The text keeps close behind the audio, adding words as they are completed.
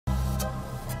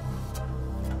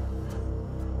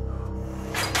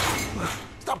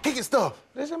Stop kicking stuff.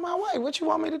 This is my way. What you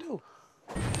want me to do?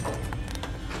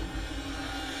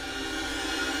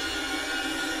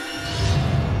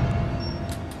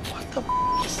 What the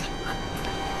is that?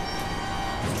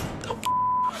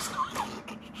 What's going on?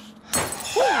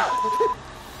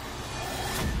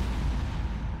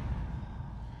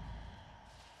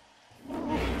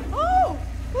 Oh,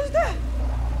 what's that?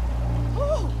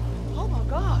 Oh, oh my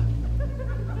God.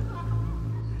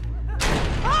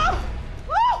 Oh,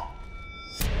 oh!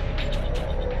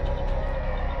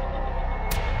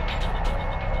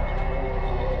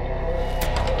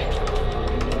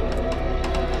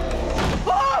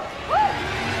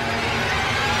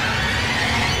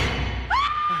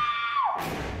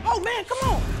 Oh, man, come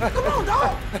on. Come on,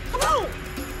 dog. Come on.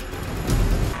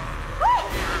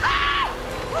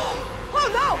 Oh,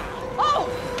 no. Oh,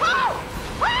 oh,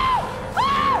 oh,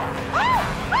 oh, oh,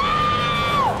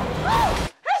 oh.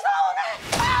 It's on me.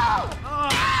 Oh,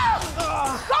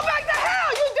 go back to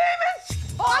hell, you demons.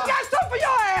 Oh, I got something for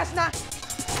your ass now.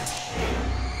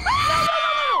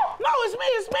 No,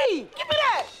 it's me. Give me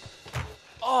that.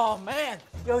 Oh, man.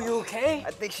 Yo, you okay? I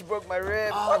think she broke my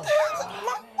rib. What the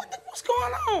hell? What's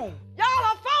going on? Y'all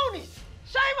are phonies.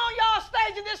 Shame on y'all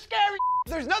staging this scary.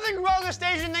 There's nothing wrong with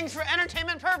staging things for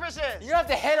entertainment purposes. You have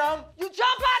to hit him. You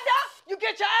jump out there, you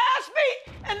get your ass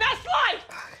beat, and that's life.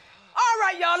 All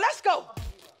right, y'all, let's go.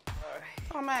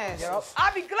 Oh, man.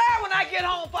 I'll be glad when I get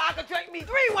home for I can drink me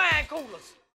 3 wine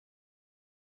coolers.